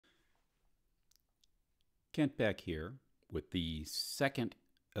Kent back here with the second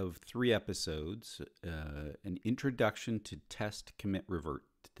of 3 episodes, an introduction to test commit revert,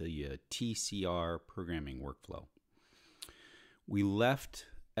 the TCR programming workflow. We left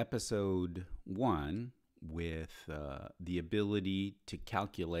episode 1 with the ability to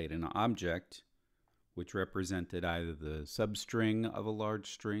calculate an object which represented either the substring of a large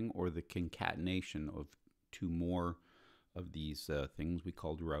string or the concatenation of 2 more of these things we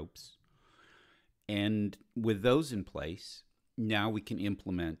called ropes. And with those in place, now we can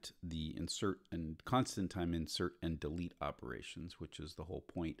implement the insert and constant time insert and delete operations, which is the whole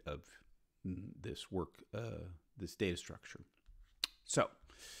point of this work, this data structure. So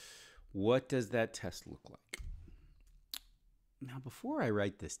what does that test look like? Now, before I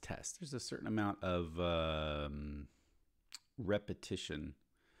write this test, there's a certain amount of repetition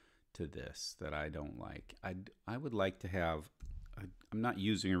to this that I don't like. I would like to have, I'm not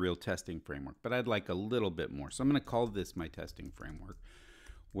using a real testing framework, but I'd like a little bit more. So I'm going to call this my testing framework,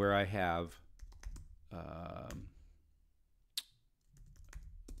 where I have a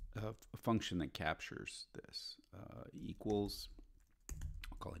function that captures this. Equals,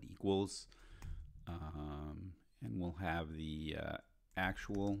 I'll call it equals, and we'll have the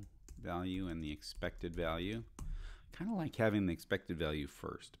actual value and the expected value. Kind of like having the expected value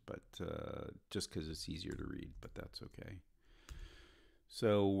first, but just because it's easier to read, but that's okay.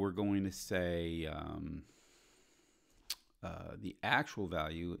 So we're going to say the actual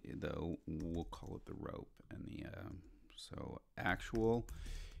value, though, we'll call it the rope, and the so actual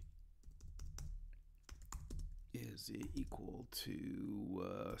is equal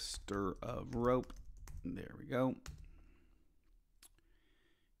to stir of rope. There we go.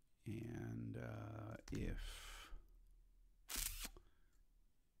 And if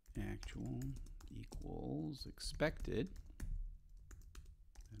actual equals expected,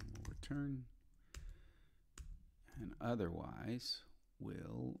 then we'll return, and otherwise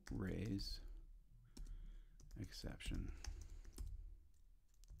we'll raise exception.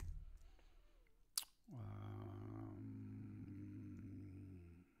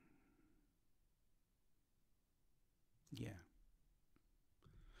 Yeah.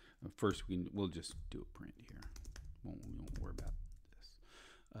 First, we'll just do a print here. We won't worry about this.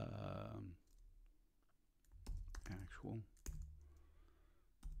 Actual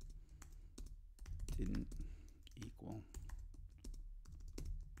didn't equal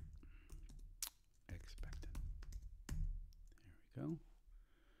expected. There we go.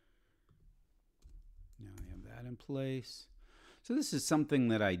 Now I have that in place. So this is something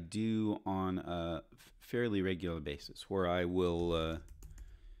that I do on a fairly regular basis, where I will I've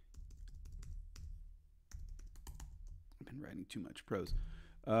been writing too much prose.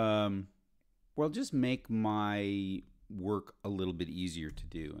 Well, just make my work a little bit easier to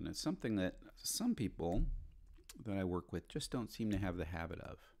do, and it's something that some people that I work with just don't seem to have the habit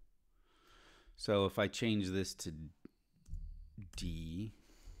of. So if I change this to D,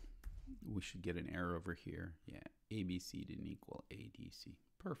 we should get an error over here. Yeah, ABC didn't equal ADC.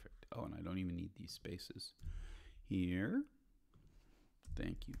 Perfect. Oh, and I don't even need these spaces here.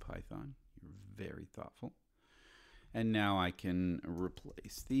 Thank you, Python. You're very thoughtful. And now I can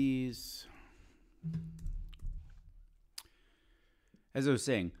replace these. As I was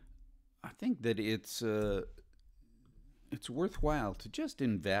saying, I think that it's worthwhile to just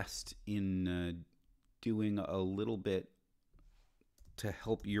invest in doing a little bit to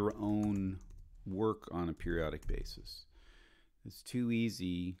help your own work on a periodic basis. It's too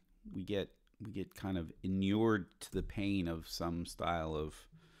easy. We get kind of inured to the pain of some style of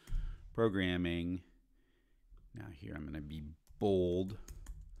programming. Now here I'm going to be bold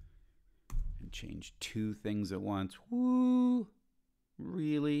and change 2 things at once. Woo!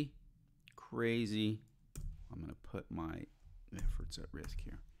 Really? Crazy. I'm going to put my efforts at risk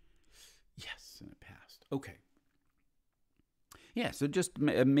here. Yes, and it passed. Okay. Yeah, so just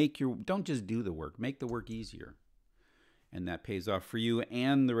don't just do the work, make the work easier. And that pays off for you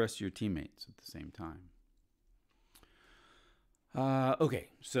and the rest of your teammates at the same time. Okay,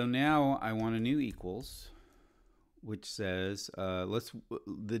 so now I want a new equals, which says,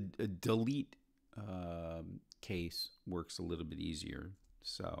 the delete case works a little bit easier.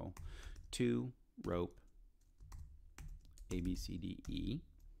 So 2 rope A, B, C, D, E.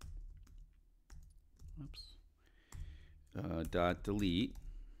 Oops. Dot delete,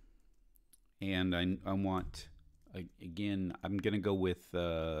 and I want, again, I'm going to go with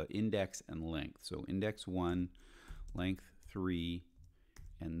index and length. So index 1, length 3,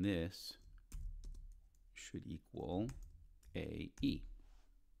 and this should equal AE.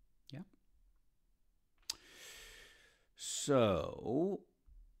 Yeah. So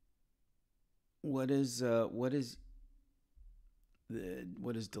what does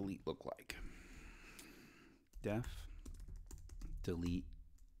delete look like? Def delete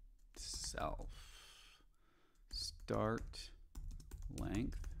self start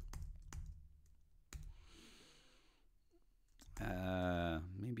length.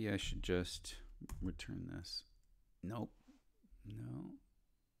 Maybe I should just return this. Nope. No.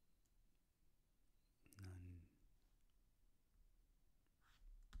 None.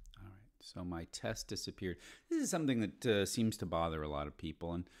 All right. So my test disappeared. This is something that seems to bother a lot of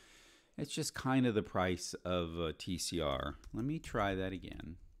people, and it's just kind of the price of TCR. Let me try that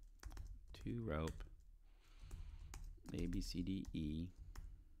again. 2 rope. A, B, C, D, E.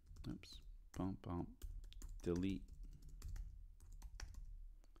 Oops. Bump, bump. Delete.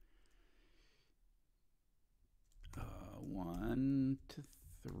 One to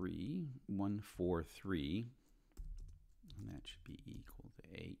 3, 1, 4, 3, and that should be equal to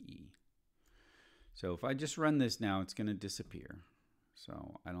AE. So if I just run this now, it's going to disappear.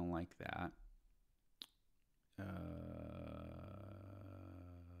 So I don't like that. Let's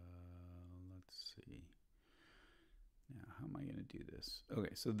see. Now, how am I going to do this?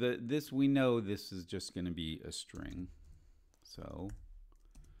 Okay, so this we know this is just going to be a string. So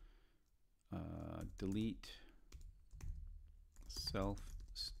delete self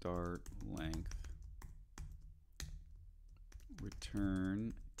start length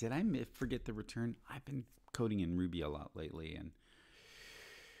return. Did I forget the return? I've been coding in Ruby a lot lately, and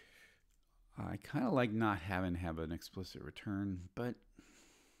I kind of like not having to have an explicit return, but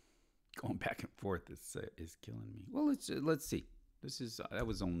going back and forth is killing me. Well, let's see. That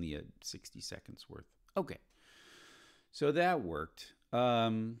was only a 60 seconds worth. Okay, so that worked.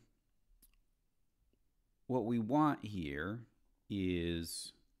 What we want here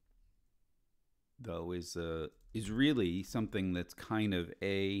is really something that's kind of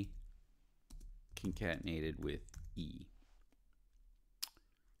A concatenated with E.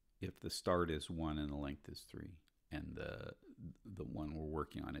 If the start is 1 and the length is 3, and the one we're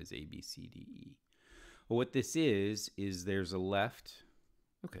working on is A, B, C, D, E. Well, what this is there's a left.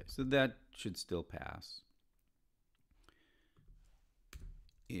 Okay, so that should still pass.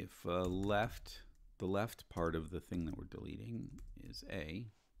 If the left part of the thing that we're deleting is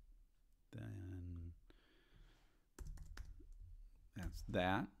A, then that's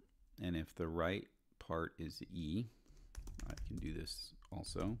that. And if the right part is E, I can do this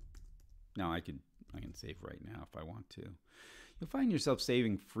also. Now I can save right now if I want to. You'll find yourself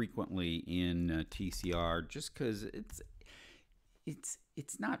saving frequently in TCR just because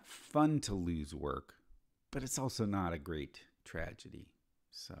it's not fun to lose work, but it's also not a great tragedy.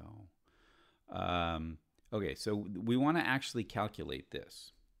 So okay, so we want to actually calculate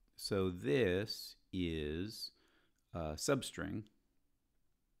this. So this is substring,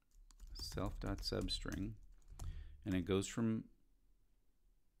 self.substring, and it goes from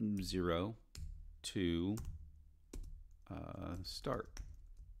 0 to start.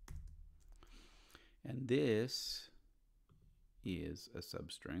 And this is a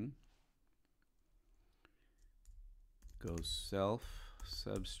substring. Goes self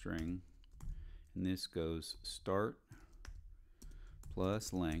substring, and this goes start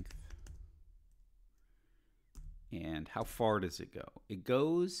plus length. And how far does it go? It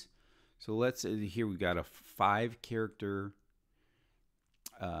goes, so let's here we got a 5 character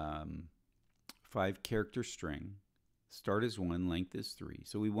string. Start is 1, length is 3.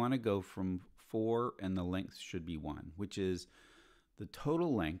 So we want to go from 4 and the length should be 1, which is the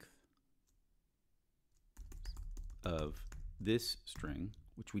total length of this string,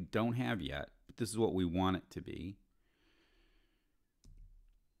 which we don't have yet, but this is what we want it to be,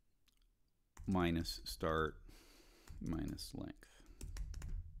 minus start minus length.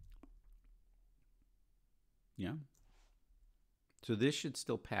 Yeah. So this should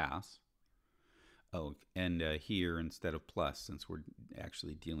still pass. Oh, and here instead of plus, since we're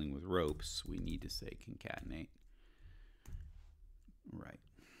actually dealing with ropes, we need to say concatenate. Right.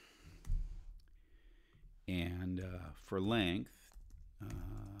 And for length,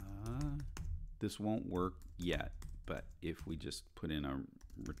 this won't work yet, but if we just put in a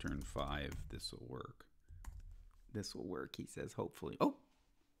return 5, this will work. This will work, he says, hopefully. Oh,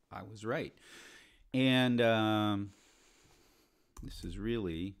 I was right. And this is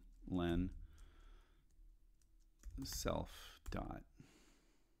really len self dot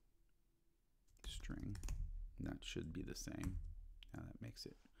string. That should be the same. Now that makes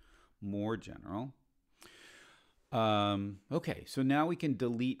it more general. Okay, so now we can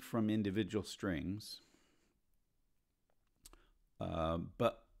delete from individual strings,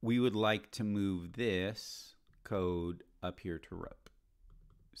 but we would like to move this code up here to rope.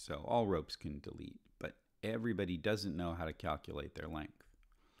 So all ropes can delete, but everybody doesn't know how to calculate their length.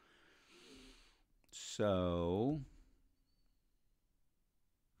 So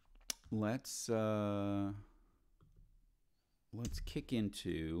let's kick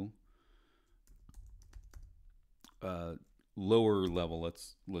into lower level.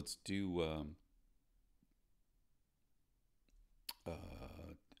 Let's do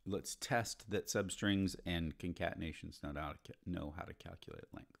let's test that substrings and concatenations know how to calculate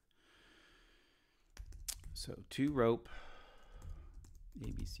length. So 2 rope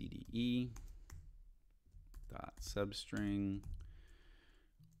A B C D E dot substring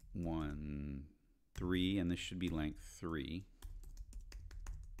 1 3, and this should be length 3.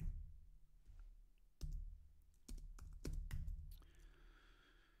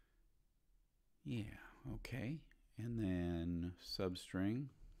 Yeah, okay. And then substring.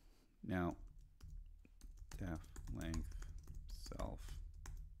 Now, def length self.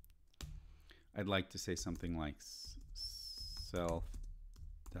 I'd like to say something like self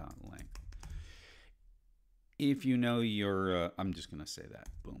dot length. If you know your, I'm just going to say that,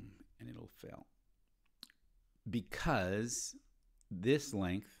 boom, and it'll fail. Because this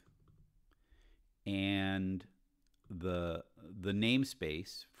length and the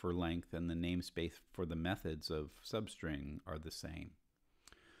namespace for length and the namespace for the methods of substring are the same.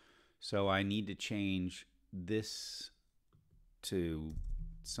 So I need to change this to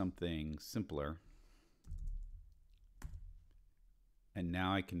something simpler. And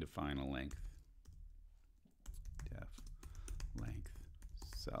now I can define a length. Def length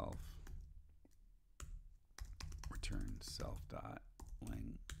self return self dot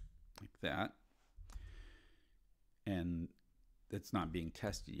length, like that. And it's not being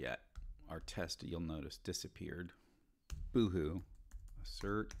tested yet. Our test, you'll notice, disappeared. Boohoo.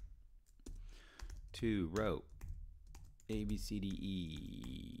 Assert 2 rope A B C D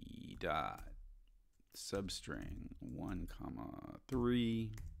E dot substring 1 comma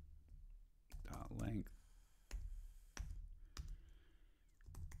 3 dot length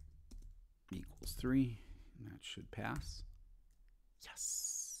equals 3, and that should pass.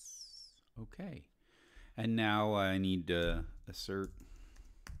 Yes. Okay. And now I need to assert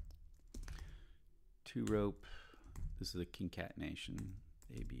 2 rope. This is a concatenation.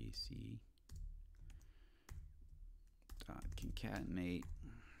 A, B, C. Dot concatenate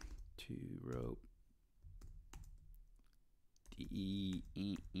 2 rope. D,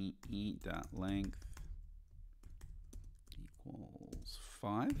 E, dot length equals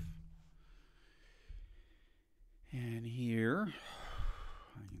 5. And here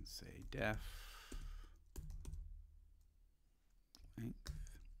I can say def length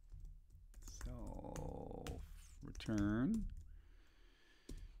self return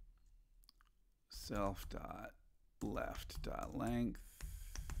self dot left dot length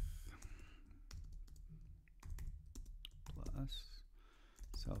plus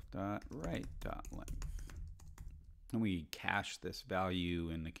self dot right dot length. And we cache this value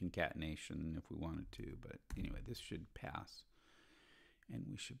in the concatenation if we wanted to, but anyway, this should pass and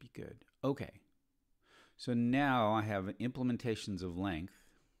we should be good. Okay, so now I have implementations of length,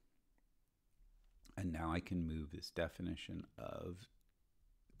 and now I can move this definition of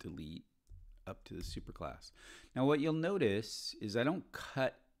delete up to the superclass. Now what you'll notice is I don't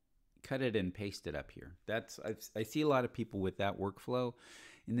cut it and paste it up here. I see a lot of people with that workflow.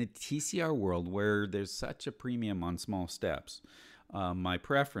 In the TCR world, where there's such a premium on small steps, my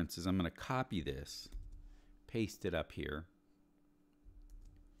preference is I'm going to copy this, paste it up here.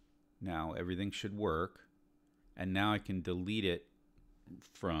 Now everything should work, and now I can delete it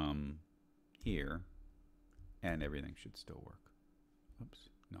from here, and everything should still work. Oops,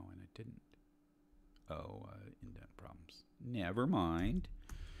 no, and it didn't. Oh, indent problems. Never mind.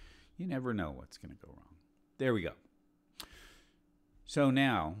 You never know what's going to go wrong. There we go. So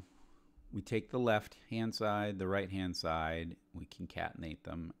now we take the left-hand side, the right-hand side, we concatenate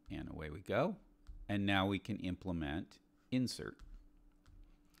them, and away we go. And now we can implement insert.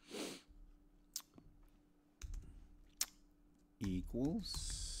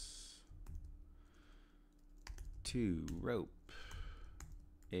 Equals 2 rope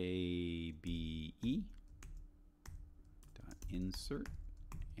A, B, E dot insert,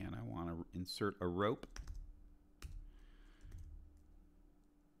 and I want to insert a rope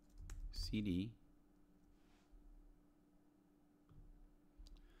CD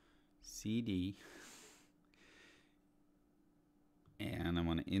and I'm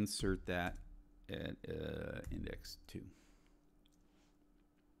going to insert that at index 2,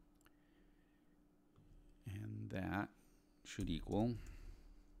 and that should equal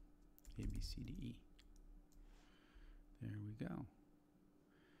A, B, C, D, E. There we go.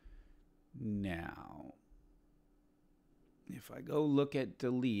 Now, if I go look at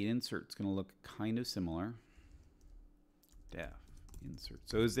delete, insert's going to look kind of similar. Def, insert.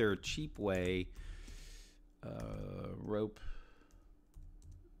 So is there a cheap way, rope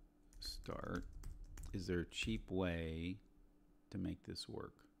start, is there a cheap way to make this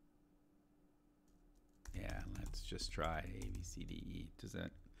work? Yeah, let's just try A, B, C, D, E. Is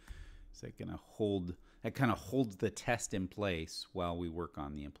that going to hold, that kind of holds the test in place while we work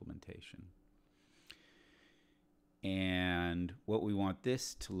on the implementation. And what we want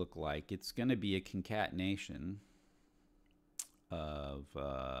this to look like, it's going to be a concatenation of,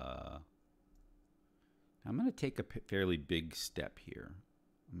 I'm going to take a fairly big step here.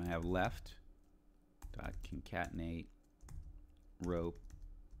 I'm going to have left dot concatenate rope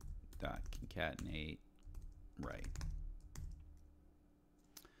dot concatenate right.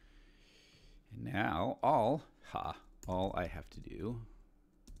 And now all I have to do,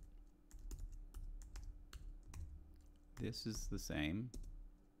 this is the same.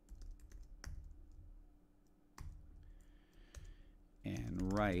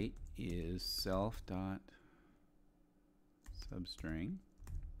 And right is self dot substring.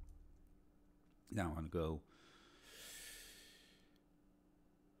 Now I want to go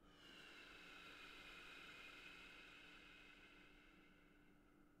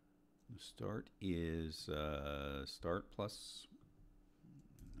start is start plus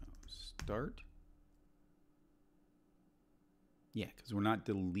start. Yeah, because we're not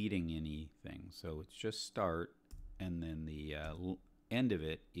deleting anything, so it's just start, and then the end of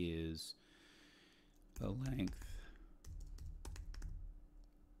it is the length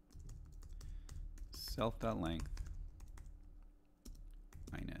self.length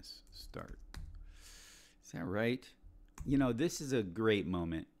minus start. Is that right? You know, this is a great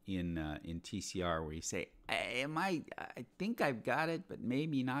moment in TCR where you say, I think I've got it, but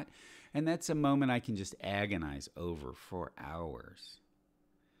maybe not. And that's a moment I can just agonize over for hours.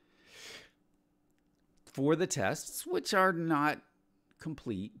 For the tests, which are not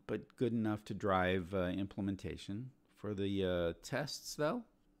complete, but good enough to drive implementation. For the tests, though,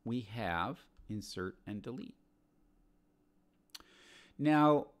 we have insert and delete.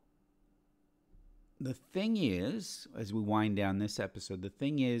 Now, the thing is, as we wind down this episode, the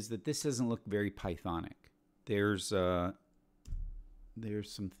thing is that this doesn't look very Pythonic. There's some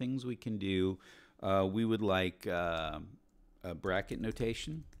things we can do. We would like a bracket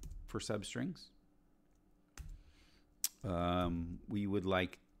notation for substrings. We would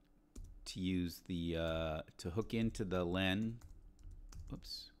like to use the to hook into the len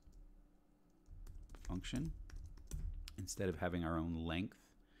function instead of having our own length.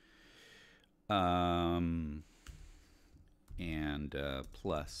 And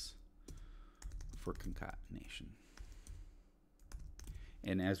plus for concatenation.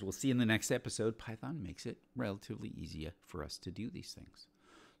 And as we'll see in the next episode, Python makes it relatively easier for us to do these things.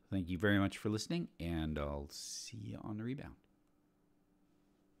 Thank you very much for listening, and I'll see you on the rebound.